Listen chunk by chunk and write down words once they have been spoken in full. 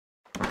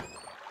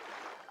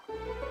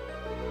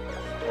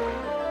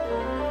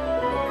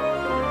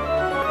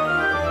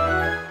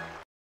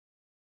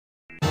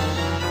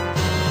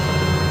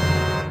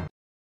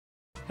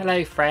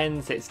Hello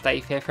friends, it's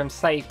Dave here from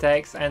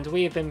SaveDex, and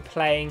we have been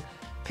playing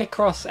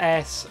Picross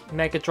S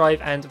Mega Drive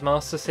and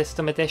Master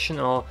System Edition,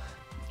 or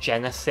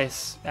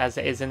Genesis as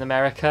it is in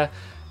America.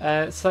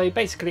 So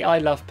basically I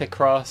love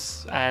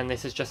Picross, and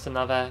this is just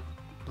another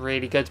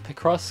really good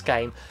Picross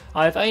game.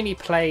 I've only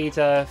played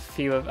a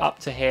few up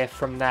to here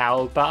from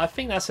now, but I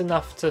think that's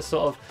enough to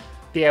sort of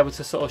be able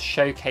to sort of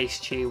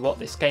showcase to you what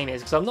this game is,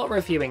 because I'm not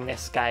reviewing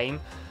this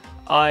game.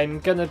 I'm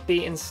going to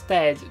be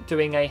instead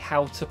doing a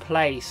how to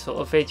play sort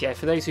of video.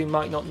 For those who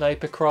might not know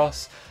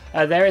Picross,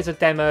 there is a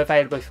demo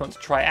available if you want to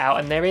try it out,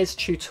 and there is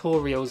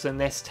tutorials in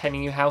this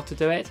telling you how to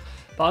do it,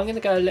 but I'm going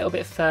to go a little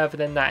bit further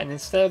than that, and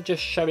instead of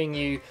just showing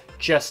you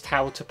just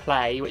how to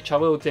play, which I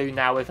will do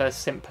now with a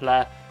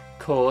simpler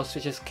course,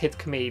 which is Kid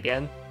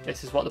Chameleon,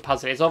 this is what the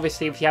puzzle is.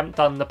 Obviously if you haven't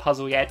done the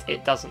puzzle yet,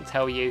 it doesn't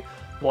tell you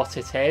what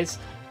it is,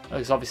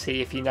 because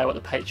obviously if you know what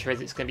the picture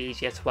is, it's going to be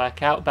easier to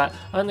work out. But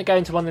I'm going to go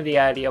into one of the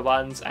earlier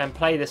ones and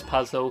play this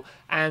puzzle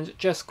and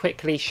just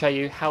quickly show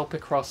you how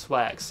Picross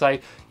works. So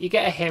you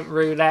get a hint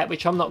roulette,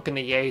 which I'm not going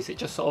to use. It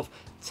just sort of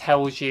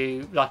tells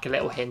you like a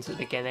little hint at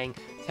the beginning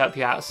to help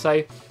you out.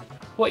 So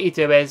what you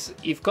do is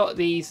you've got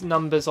these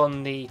numbers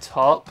on the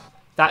top.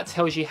 That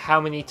tells you how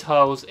many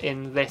tiles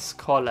in this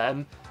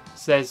column.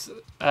 So there's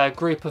a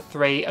group of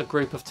 3, a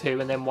group of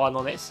 2, and then 1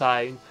 on its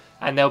own.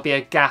 And there'll be a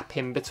gap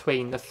in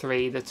between the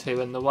 3, the 2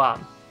 and the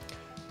 1.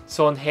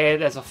 So on here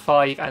there's a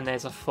 5 and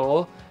there's a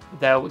 4.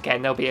 There'll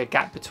be a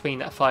gap between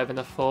that 5 and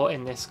the 4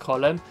 in this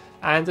column.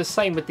 And the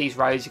same with these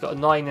rows, you've got a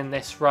 9 in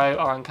this row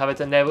are uncovered,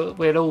 and there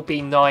will all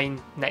be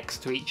 9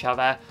 next to each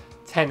other,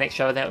 10 next to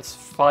each other, then it's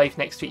 5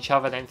 next to each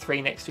other, then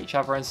 3 next to each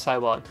other, and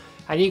so on.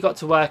 And you've got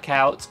to work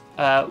out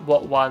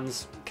what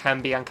ones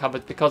can be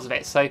uncovered because of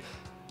it. So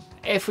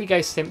if we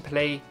go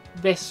simply,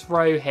 this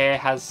row here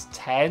has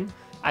 10.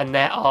 And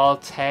there are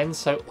 10,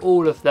 so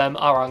all of them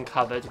are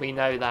uncovered, we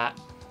know that.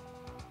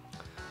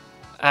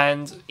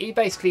 And you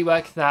basically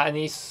work that, and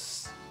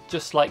he's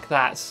just like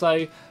that.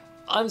 So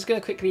I'm just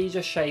going to quickly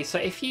just show you. So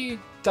if you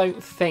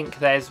don't think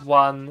there's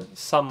one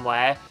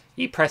somewhere,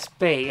 you press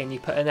B and you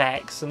put an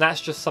X, and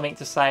that's just something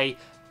to say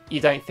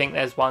you don't think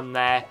there's one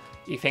there,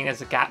 you think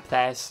there's a gap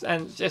there,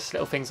 and just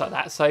little things like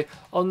that. So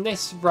on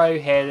this row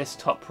here, this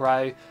top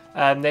row,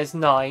 there's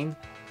 9,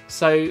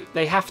 so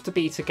they have to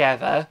be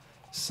together.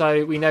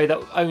 So we know that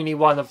only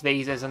one of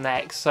these is an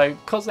X. So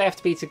because they have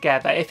to be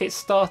together, if it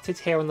started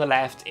here on the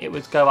left, it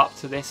would go up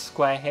to this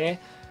square here.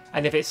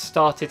 And if it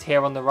started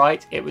here on the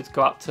right, it would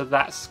go up to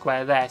that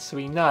square there. So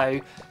we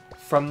know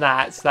from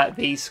that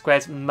these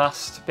squares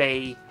must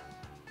be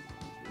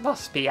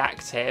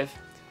active.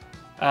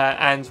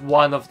 And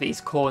one of these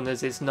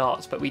corners is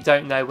not, but we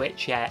don't know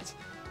which yet.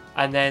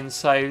 And then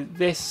so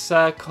this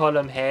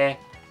column here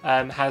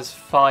has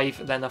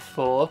 5, then a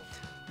 4.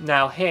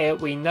 Now here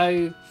we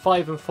know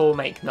 5 and 4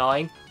 make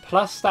 9,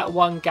 plus that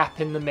one gap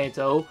in the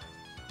middle,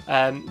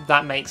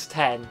 that makes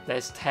 10.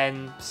 There's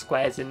 10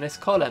 squares in this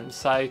column,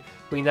 so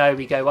we know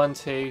we go 1,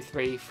 2,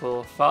 3,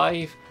 4,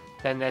 5,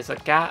 then there's a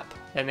gap,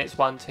 then it's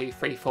 1, 2,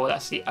 3, 4.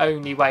 That's the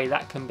only way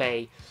that can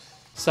be.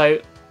 So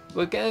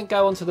we're going to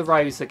go onto the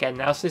rows again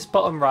now. So this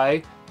bottom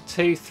row,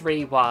 2,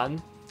 3,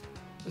 1.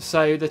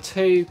 So the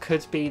 2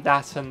 could be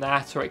that and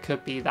that, or it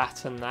could be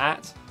that and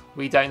that.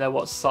 We don't know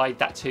what side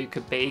that 2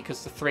 could be,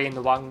 because the 3 and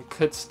the 1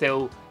 could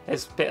still,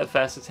 there's a bit of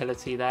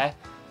versatility there.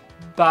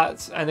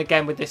 But, and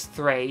again with this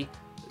 3,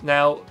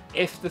 now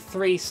if the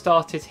 3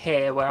 started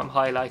here where I'm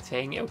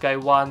highlighting, it'll go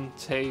 1,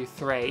 2,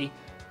 3,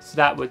 so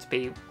that would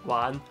be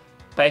 1.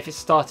 But if it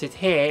started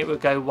here, it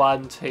would go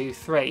 1, 2,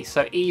 3.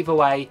 So either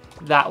way,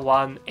 that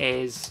one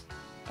is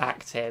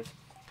active.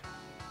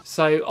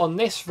 So on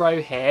this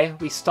row here,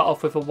 we start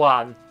off with a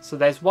 1. So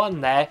there's 1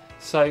 there,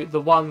 so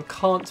the 1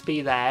 can't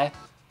be there,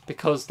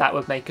 because that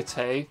would make a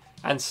 2,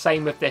 and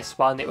same with this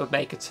one, it would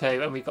make a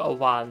 2, and we've got a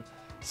 1.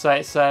 So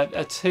it's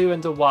a 2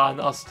 and a 1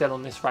 are still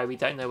on this row, we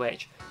don't know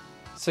which.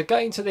 So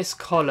going to this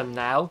column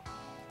now,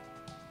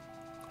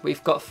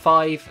 we've got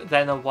 5,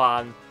 then a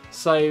 1.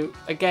 So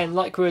again,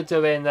 like we were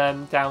doing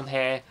down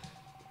here,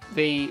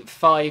 the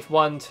 5,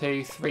 1,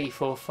 2, 3,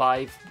 4,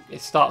 5,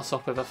 it starts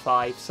off with a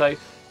 5. So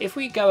if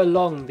we go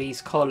along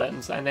these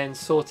columns and then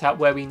sort out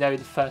where we know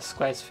the first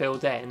square's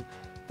filled in,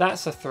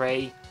 that's a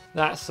 3,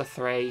 that's a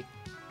 3,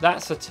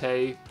 that's a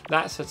 2,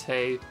 that's a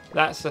 2,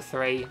 that's a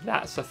 3,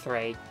 that's a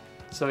 3.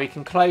 So we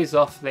can close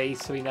off these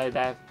so we know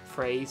they're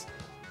 3s.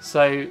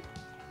 So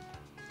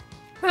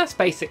that's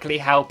basically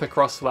how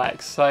Picross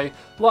works. So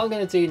what I'm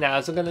going to do now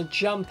is I'm going to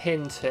jump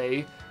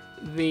into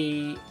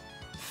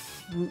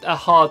a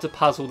harder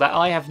puzzle that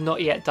I have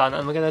not yet done,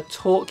 and I'm going to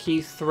talk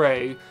you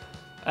through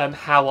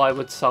how I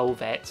would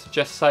solve it,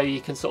 just so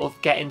you can sort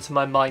of get into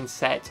my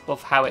mindset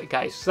of how it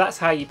goes. So that's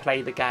how you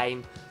play the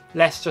game.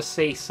 Let's just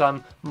see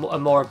a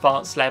more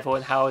advanced level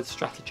and how I would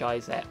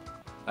strategize it.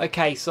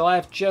 Okay, so I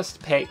have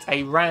just picked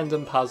a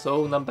random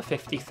puzzle, number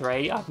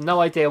 53. I have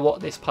no idea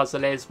what this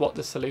puzzle is, what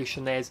the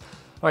solution is,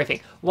 or anything.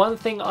 One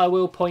thing I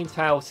will point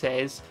out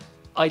is,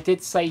 I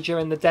did say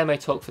during the demo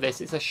talk for this,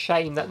 it's a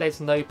shame that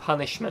there's no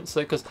punishment. So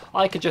because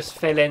I could just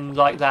fill in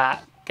like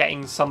that,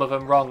 getting some of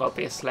them wrong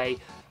obviously,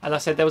 and I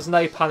said there was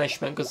no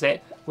punishment because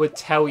it would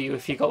tell you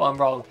if you got one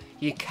wrong.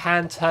 You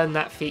can turn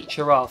that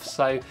feature off,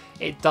 so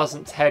it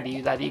doesn't tell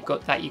you that you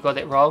got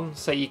it wrong,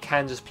 so you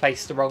can just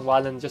place the wrong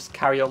one and just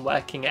carry on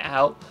working it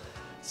out.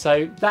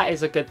 So that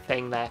is a good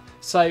thing there.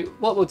 So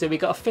what we'll do, we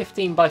got a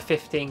 15 by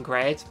 15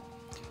 grid.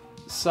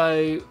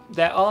 So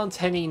there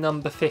aren't any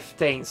number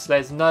 15, so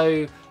there's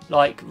no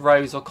like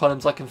rows or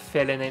columns I can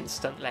fill in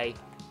instantly.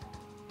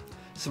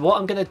 So what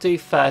I'm going to do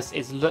first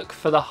is look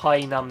for the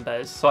high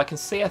numbers. So I can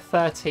see a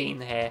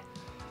 13 here.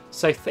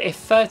 So if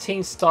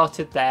 13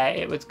 started there,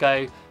 it would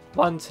go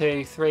 1,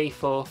 2, 3,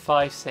 4,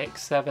 5,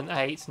 6, 7,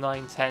 8,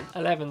 9, 10,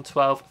 11,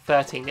 12,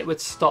 13. It would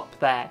stop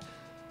there.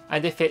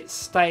 And if it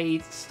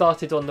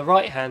started on the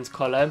right hand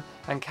column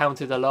and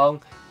counted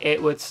along,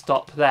 it would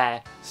stop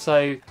there.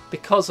 So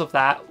because of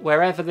that,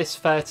 wherever this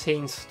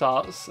 13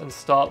 starts and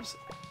stops,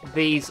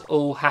 these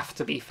all have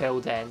to be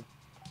filled in.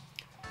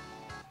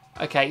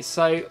 Okay,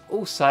 so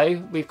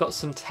also we've got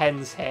some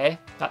 10s here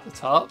at the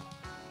top.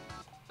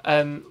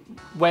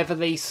 Whether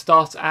these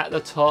start at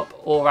the top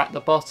or at the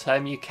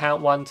bottom, you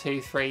count 1,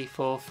 2, 3,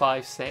 4,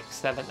 5, 6,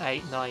 7,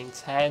 8, 9,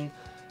 10,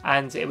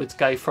 and it would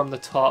go from the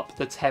top,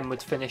 the 10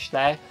 would finish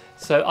there.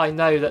 So I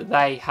know that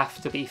they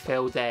have to be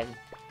filled in.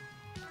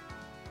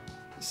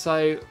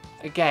 So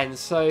again,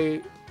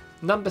 so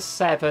number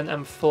 7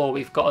 and 4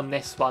 we've got on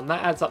this one,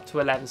 that adds up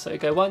to 11. So it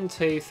would go 1,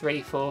 2,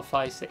 3, 4,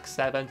 5, 6,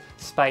 7,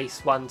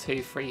 space 1,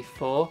 2, 3,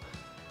 4.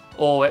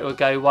 Or it would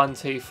go 1,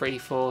 2, 3,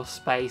 4,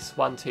 space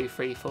 1, 2,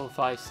 3, 4,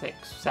 5,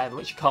 6, 7,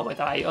 which you can't work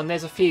out. And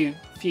there's a few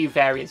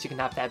variants you can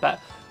have there, but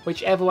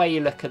whichever way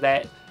you look at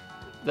it,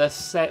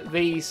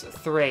 these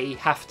 3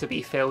 have to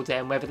be filled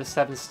in, whether the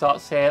 7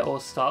 starts here or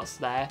starts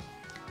there.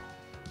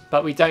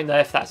 But we don't know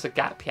if that's a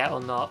gap yet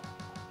or not.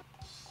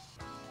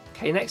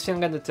 Okay, next thing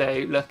I'm going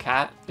to look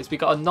at is we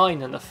got a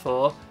 9 and a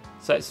 4.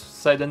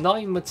 So the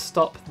 9 would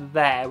stop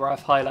there where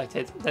I've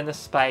highlighted, then a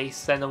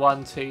space, then a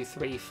 1, 2,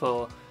 3,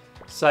 4.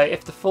 So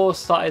if the 4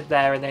 started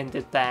there and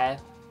ended there,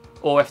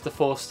 or if the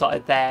 4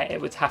 started there,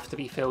 it would have to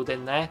be filled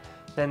in there.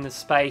 Then the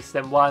space,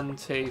 then 1,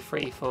 2,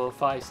 3, 4,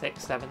 5,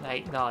 6, 7,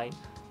 8, 9.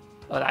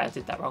 Oh, I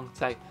did that wrong.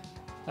 So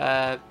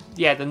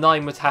yeah, the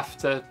 9 would have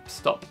to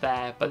stop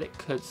there, but it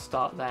could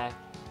start there.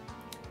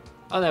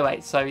 Oh no,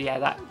 wait. So yeah,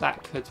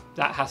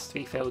 that has to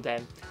be filled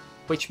in,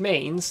 which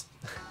means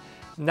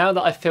now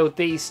that I've filled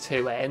these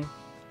 2 in,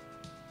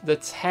 the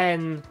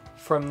 10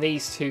 from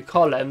these 2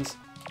 columns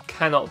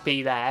cannot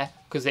be there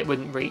because it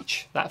wouldn't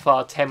reach that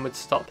far. 10 would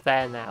stop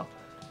there now.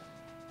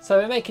 So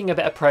we're making a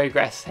bit of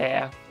progress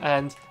here,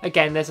 and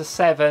again there's a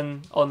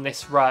 7 on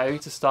this row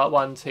to start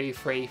 1, 2,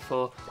 3,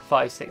 4,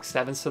 5, 6,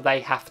 7, so they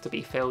have to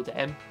be filled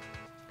in.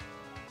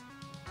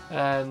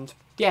 And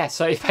yeah,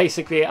 so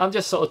basically I'm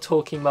just sort of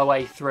talking my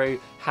way through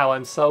how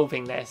I'm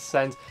solving this.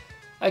 And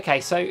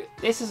okay, so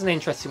this is an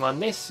interesting one.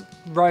 This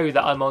row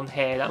that I'm on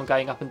here, that I'm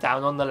going up and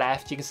down on the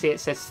left, you can see it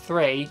says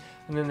 3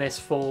 and then there's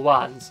 4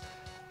 1s.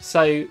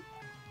 So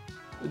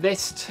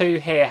this 2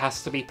 here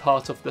has to be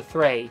part of the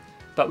 3,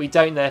 but we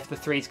don't know if the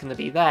 3 is going to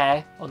be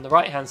there on the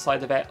right hand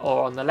side of it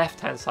or on the left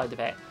hand side of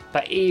it.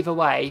 But either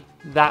way,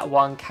 that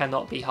one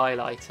cannot be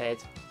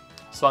highlighted.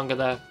 So I'm going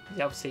to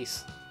obviously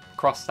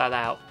cross that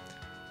out.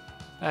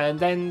 And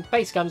then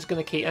basically I'm just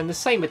going to keep, and the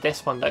same with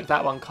this one, look,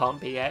 that one can't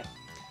be it.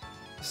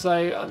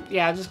 So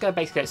yeah, I'm just going to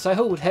basically, so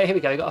here we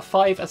go, we've got a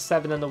 5, a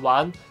 7 and a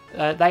 1.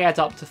 They add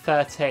up to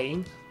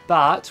 13,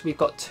 but we've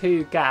got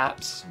 2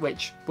 gaps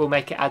which will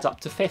make it add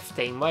up to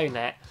 15, won't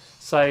it?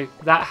 So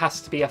that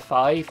has to be a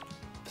 5,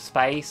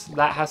 space,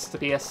 that has to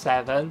be a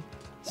 7,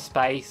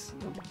 space,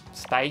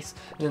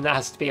 and then that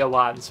has to be a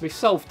 1. So we've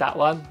solved that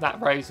one,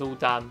 that row's all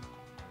done.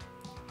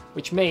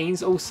 Which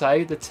means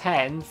also the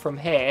 10 from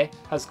here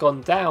has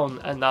gone down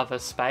another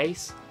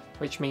space,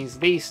 which means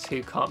these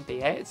 2 can't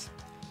be it.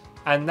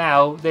 And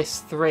now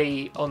this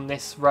 3 on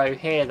this row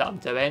here that I'm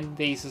doing,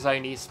 these is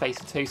only a space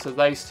of 2, so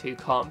those 2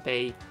 can't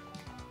be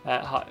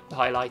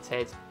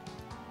highlighted.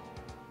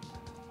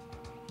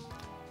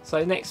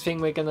 So next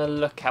thing we're going to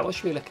look at, what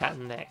should we look at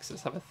next?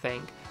 Let's have a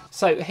think.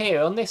 So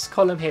here on this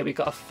column here we've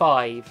got a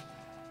 5.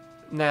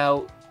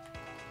 Now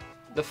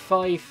the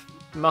 5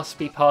 must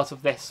be part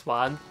of this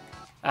one,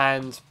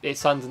 and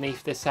it's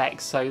underneath this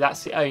X, so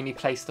that's the only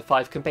place the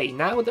 5 can be.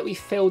 Now that we've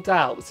filled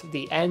out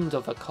the end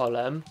of a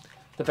column,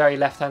 the very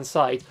left hand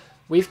side,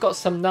 we've got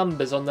some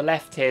numbers on the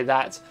left here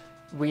that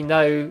we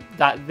know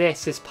that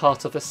this is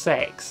part of a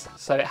 6,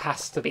 so it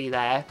has to be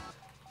there.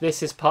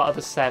 This is part of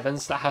a 7,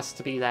 so that has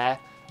to be there.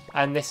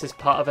 And this is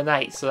part of an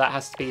 8, so that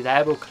has to be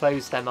there. We'll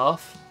close them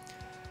off.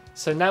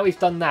 So now we've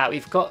done that,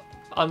 we've got,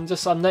 I'm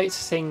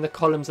noticing the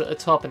columns at the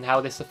top and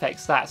how this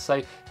affects that.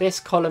 So this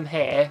column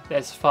here,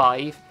 there's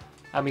 5,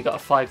 and we got a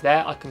 5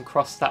 there. I can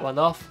cross that one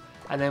off,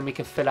 and then we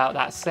can fill out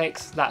that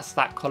 6. That's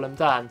that column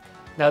done.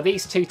 Now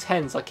these 2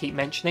 10s I keep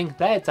mentioning,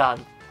 they're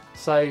done.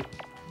 So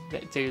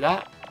do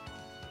that.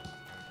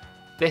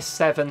 This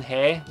 7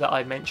 here that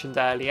I mentioned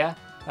earlier,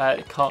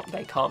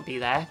 they can't be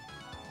there.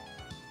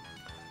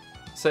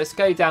 So let's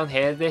go down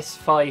here. This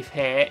 5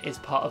 here is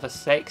part of a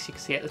 6. You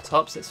can see at the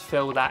top, so let's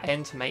fill that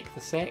in to make the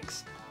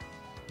 6.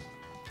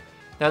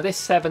 Now this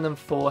 7 and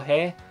 4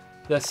 here,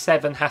 the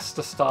 7 has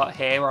to start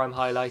here where I'm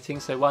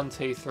highlighting. So 1,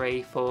 2,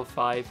 3, 4,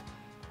 5,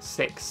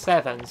 6,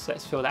 7. So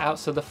let's fill that out.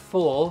 So the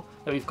 4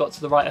 that we've got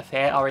to the right of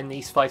here are in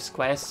these 5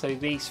 squares. So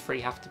these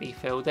 3 have to be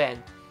filled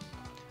in.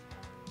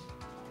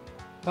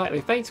 Right,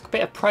 we've made a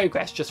bit of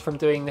progress just from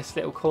doing this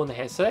little corner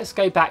here. So let's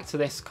go back to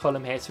this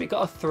column here. So we've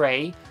got a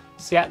 3.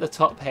 See at the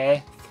top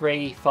here,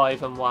 3,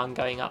 5 and 1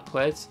 going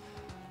upwards.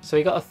 So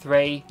we got a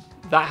 3.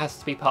 That has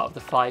to be part of the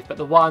 5. But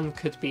the 1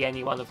 could be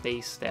any one of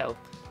these still.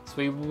 So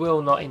we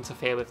will not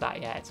interfere with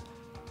that yet.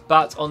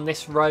 But on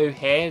this row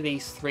here,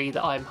 these 3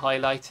 that I'm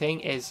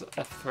highlighting is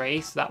a 3.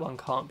 So that one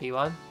can't be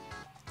 1.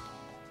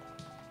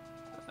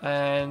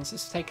 And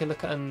let's take a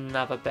look at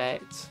another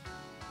bit.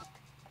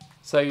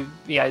 So,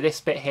 this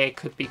bit here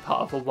could be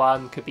part of a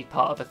 1, could be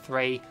part of a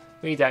 3.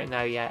 We don't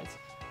know yet.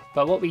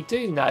 But what we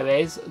do know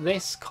is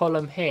this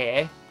column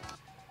here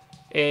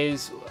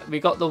is, we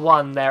got the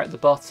 1 there at the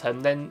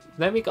bottom, then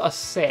we got a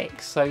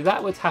 6. So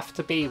that would have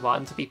to be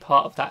 1 to be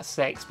part of that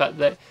 6. But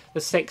the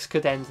 6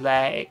 could end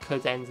there, it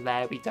could end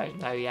there, we don't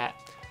know yet.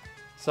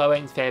 So I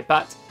won't interfere.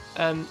 But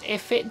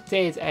if it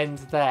did end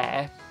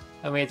there,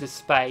 and we had a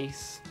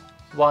space,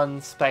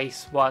 1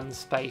 space, 1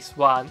 space,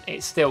 1,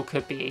 it still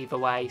could be either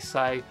way.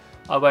 So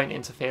I won't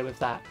interfere with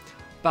that.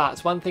 But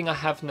one thing I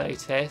have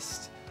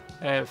noticed,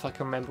 if I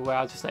can remember where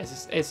I just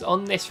noticed, is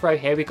on this row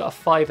here we've got a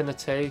 5 and a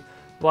 2.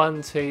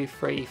 1, 2,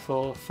 3,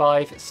 4,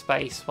 5,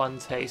 space, 1,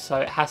 2. So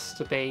it has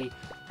to be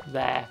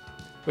there,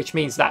 which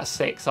means that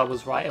 6, I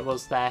was right, it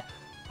was there.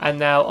 And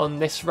now on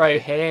this row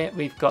here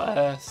we've got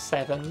a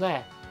 7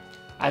 there.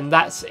 And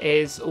that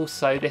is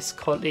also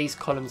these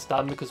columns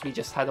done because we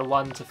just had a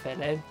 1 to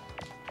fill in.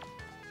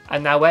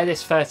 And now where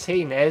this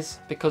 13 is,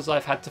 because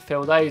I've had to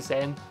fill those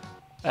in,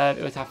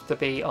 it would have to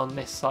be on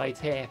this side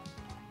here.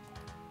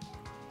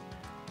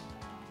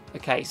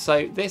 Okay,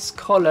 so this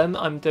column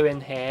I'm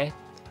doing here,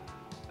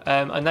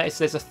 I notice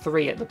there's a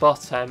 3 at the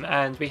bottom,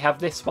 and we have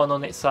this one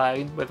on its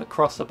own with a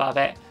cross above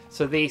it,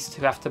 so these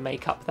 2 have to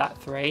make up that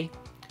 3.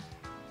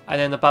 And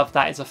then above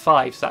that is a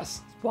 5, so that's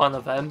one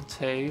of them,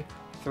 2,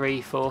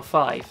 3, 4,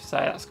 5, so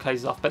that's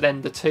closed off. But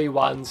then the 2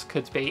 ones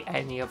could be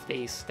any of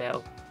these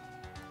still.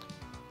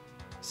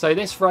 So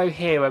this row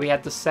here where we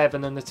had the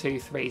 7 and the 2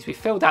 3s, we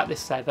filled out this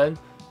 7,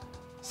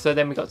 so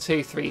then we've got 2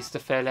 3s to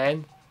fill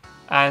in,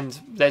 and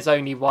there's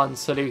only one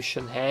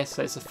solution here,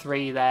 so it's a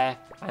 3 there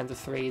and a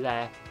 3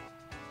 there.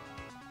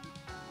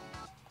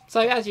 So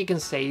as you can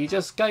see, you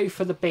just go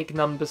for the big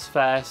numbers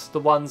first, the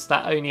ones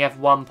that only have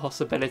one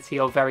possibility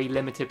or very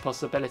limited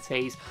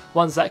possibilities,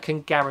 ones that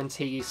can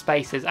guarantee you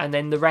spaces, and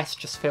then the rest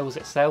just fills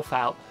itself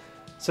out.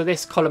 So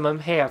this column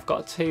here, I've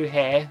got a 2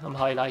 here, I'm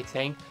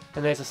highlighting,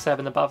 and there's a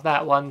 7 above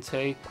that. 1,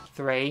 2,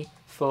 3,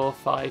 4,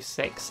 5,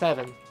 6,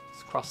 7.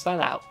 Let's cross that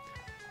out.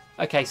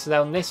 Okay, so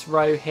now on this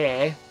row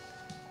here,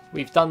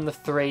 we've done the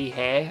 3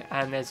 here,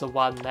 and there's a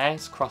 1 there.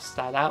 Let's cross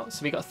that out.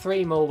 So we've got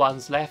 3 more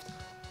 1s left.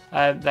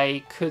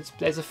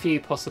 There's a few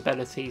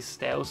possibilities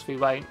still, so we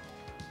won't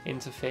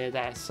interfere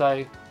there.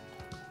 So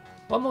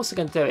what I'm also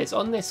going to do is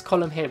on this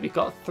column here, we've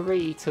got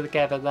 3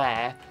 together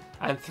there,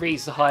 and 3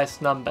 is the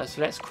highest number.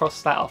 So let's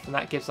cross that off, and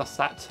that gives us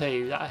that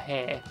 2 that are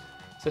here.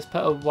 So let's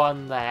put a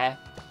 1 there.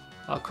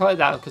 I'll cross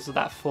that because of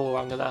that 4.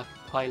 I'm going to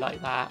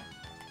highlight that,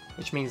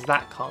 which means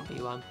that can't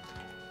be 1.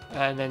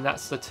 And then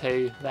that's the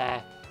 2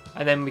 there.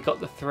 And then we've got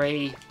the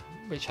 3,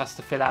 which has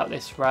to fill out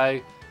this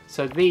row.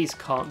 So these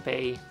can't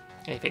be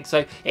anything. So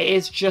it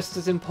is just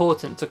as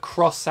important to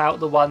cross out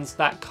the ones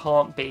that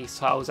can't be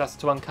tiles as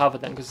to uncover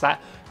them, because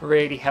that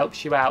really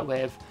helps you out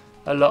with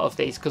a lot of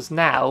these. Because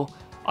now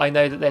I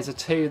know that there's a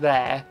 2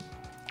 there,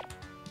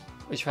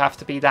 which will have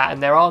to be that,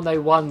 and there are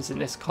no 1s in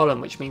this column,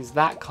 which means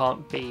that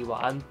can't be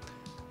 1,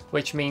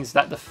 which means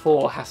that the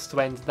 4 has to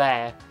end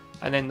there,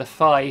 and then the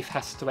 5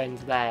 has to end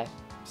there.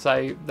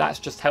 So that's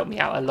just helped me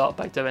out a lot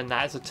by doing that.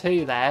 There's a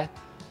 2 there.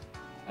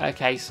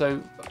 Okay,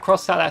 so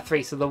cross out that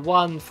 3. So the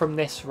 1 from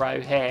this row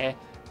here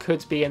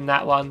could be in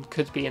that one,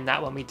 could be in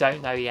that one. We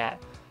don't know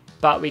yet.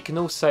 But we can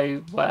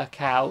also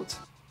work out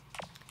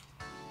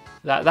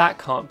that that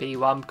can't be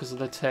 1 because of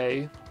the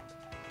 2.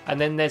 And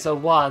then there's a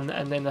 1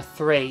 and then a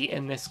 3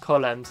 in this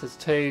column. So there's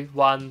 2,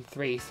 1,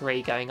 3,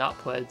 3 going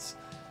upwards.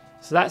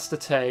 So that's the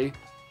 2.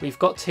 We've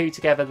got 2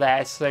 together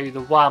there, so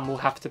the 1 will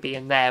have to be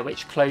in there,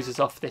 which closes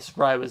off this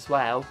row as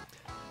well.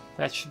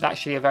 That's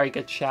actually a very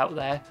good shout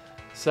there.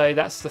 So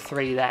that's the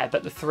 3 there,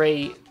 but the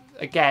 3,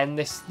 again,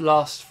 this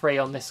last 3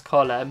 on this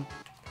column,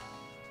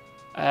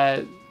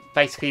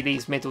 basically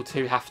these middle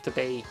 2 have to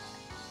be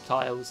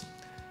tiles.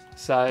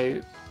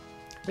 So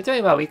we're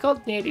doing well. We've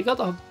got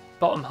the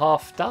bottom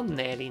half done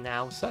nearly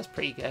now, so that's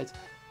pretty good.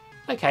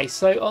 Okay,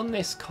 so on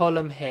this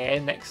column here,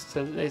 next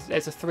to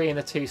there's a 3 and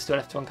a 2 still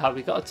left to uncover.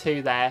 We've got a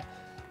 2 there,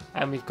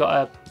 and we've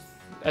got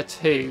a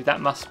 2.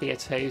 That must be a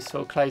 2, so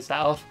we'll close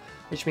that off,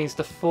 which means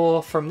the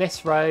 4 from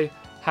this row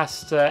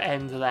has to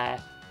end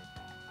there,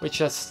 which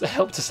has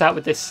helped us out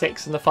with this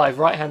 6 and the 5.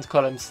 Right hand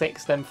column,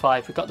 6, then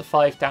 5. We've got the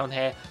 5 down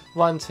here.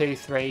 1, 2,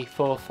 3,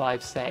 4,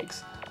 5,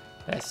 6.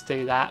 Let's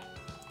do that.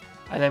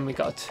 And then we've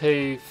got a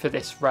 2 for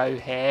this row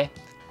here.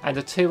 and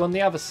a 2 on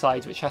the other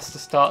side, which has to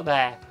start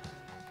there.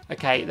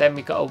 Okay, then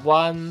we've got a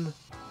 1,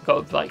 we've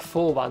got like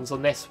 4 ones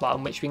on this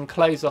one, which we can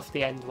close off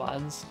the end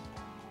ones.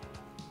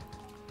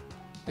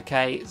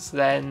 Okay, so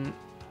then...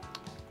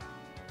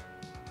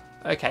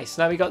 Okay,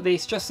 so now we've got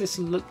these, just this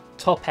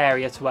top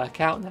area to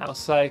work out now.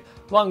 So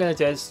what I'm going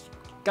to do is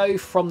go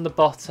from the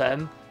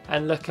bottom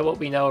and look at what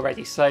we know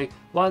already. So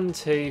 1,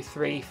 2,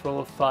 3,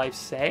 4, 5,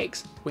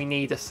 6. We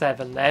need a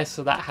 7 there,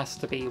 so that has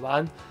to be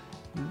 1.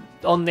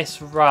 On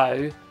this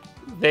row,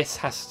 this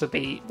has to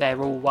be,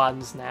 they're all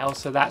 1s now,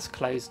 so that's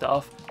closed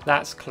off,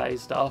 that's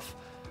closed off,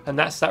 and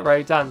that's that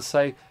row done.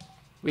 So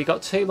we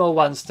got 2 more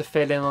 1s to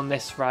fill in on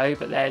this row,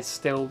 but there's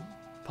still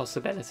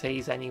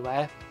possibilities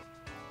anywhere.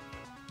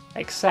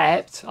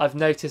 Except I've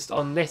noticed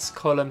on this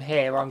column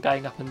here where I'm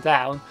going up and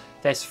down,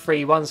 there's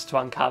 3 1s to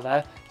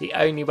uncover. The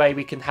only way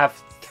we can have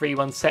 3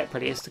 1s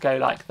separately is to go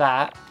like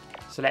that.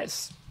 So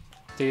let's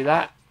do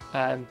that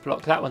and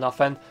block that one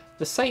off. And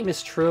the same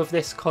is true of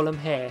this column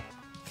here.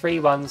 3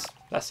 1s,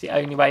 that's the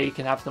only way you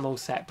can have them all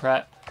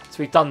separate. So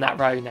we've done that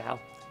row now.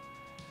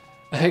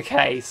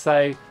 Okay,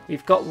 so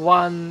we've got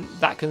 1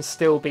 that can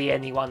still be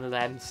any one of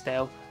them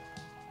still.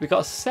 We've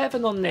got a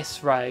 7 on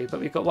this row, but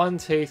we've got 1,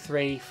 2,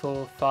 3,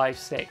 4, 5,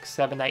 6,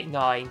 7, 8,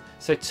 9.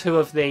 So 2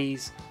 of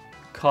these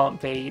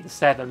can't be the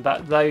 7,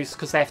 but those,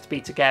 because they have to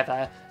be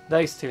together,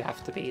 those 2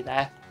 have to be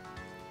there.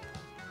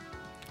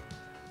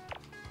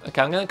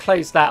 Okay, I'm going to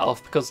close that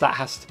off because that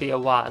has to be a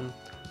 1,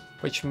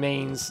 which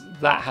means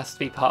that has to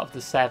be part of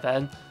the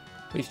 7.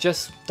 We've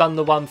just done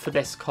the 1 for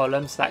this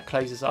column, so that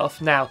closes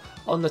off. Now,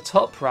 on the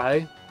top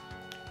row,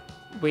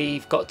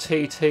 we've got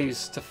 2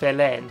 2s to fill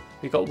in.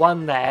 We've got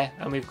 1 there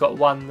and we've got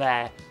 1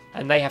 there,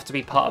 and they have to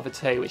be part of a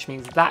 2, which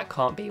means that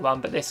can't be 1,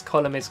 but this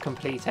column is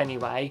complete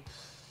anyway.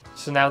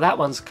 So now that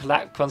one's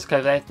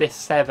go there. This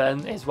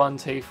 7 is 1,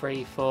 2,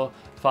 3, 4,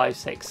 5,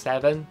 6,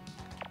 7.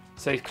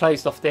 So we've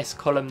closed off this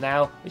column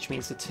now, which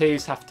means the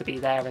 2s have to be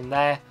there and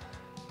there.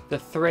 The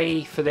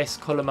 3 for this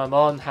column I'm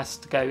on has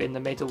to go in the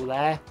middle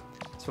there.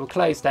 So we'll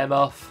close them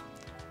off.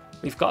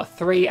 We've got a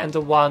 3 and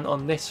a 1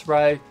 on this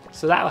row,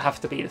 so that'll have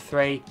to be the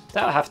 3,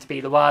 that'll have to be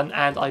the 1,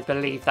 and I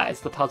believe that is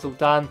the puzzle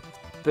done.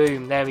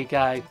 Boom, there we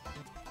go.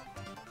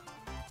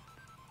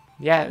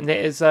 Yeah, and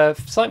it is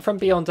something from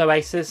Beyond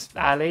Oasis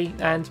Alley,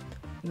 and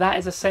that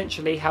is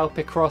essentially how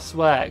Picross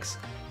works.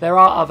 There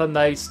are other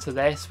modes to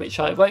this, which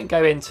I won't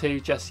go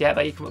into just yet,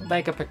 but you can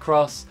Mega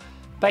Picross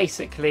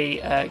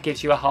basically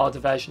gives you a harder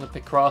version of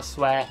Picross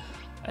where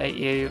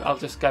I'll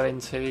just go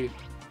into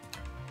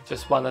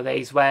just one of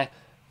these, where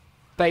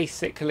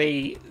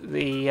basically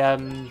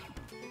the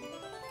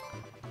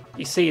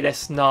you see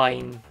this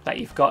 9 that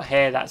you've got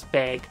here that's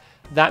big.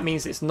 That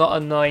means it's not a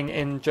 9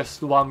 in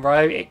just one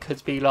row. It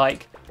could be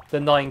like, the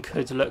 9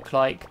 could look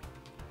like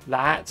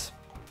that,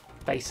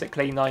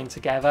 basically 9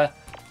 together.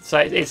 So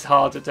it is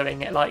harder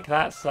doing it like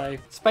that. So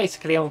it's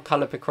basically on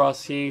Colour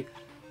Picross,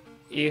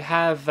 you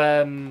have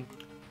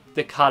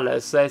the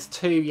colours. There's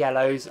 2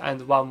 yellows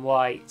and 1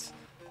 white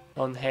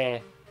on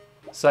here.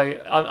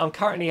 So I'm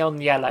currently on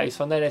yellow,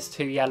 so I know there's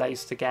 2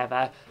 yellows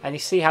together, and you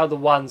see how the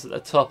 1s at the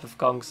top have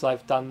gone because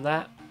I've done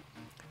that.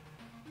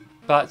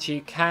 But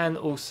you can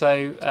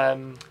also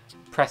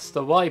press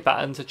the Y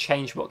button to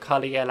change what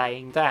colour you're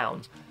laying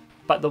down.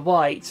 But the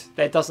white,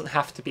 there doesn't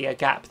have to be a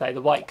gap though.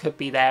 The white could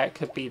be there, it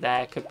could be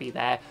there, it could be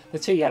there. The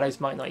 2 yellows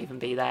might not even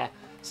be there.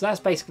 So that's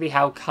basically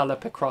how Colour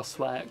Picross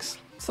works.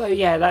 So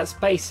yeah, that's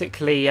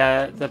basically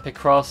the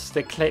Picross.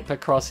 The Clip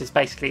Picross is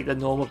basically the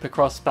normal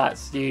Picross, but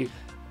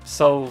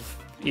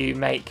you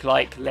make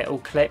like little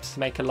clips to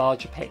make a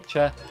larger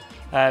picture.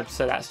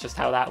 So that's just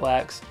how that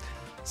works.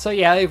 So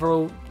yeah,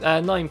 overall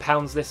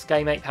 £9 this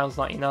game,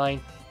 £8.99.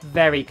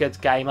 Very good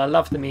game. I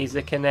love the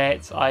music in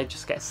it. I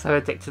just get so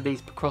addicted to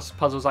these Picross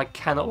puzzles. I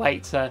cannot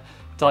wait to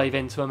dive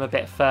into them a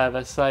bit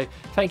further. So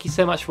thank you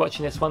so much for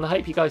watching this one. I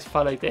hope you guys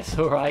followed this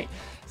alright.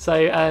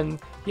 So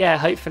yeah,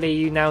 hopefully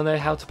you now know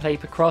how to play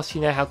Picross,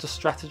 you know how to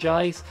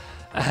strategize,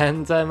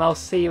 and I'll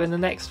see you in the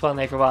next one,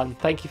 everyone.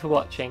 Thank you for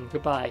watching.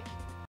 Goodbye.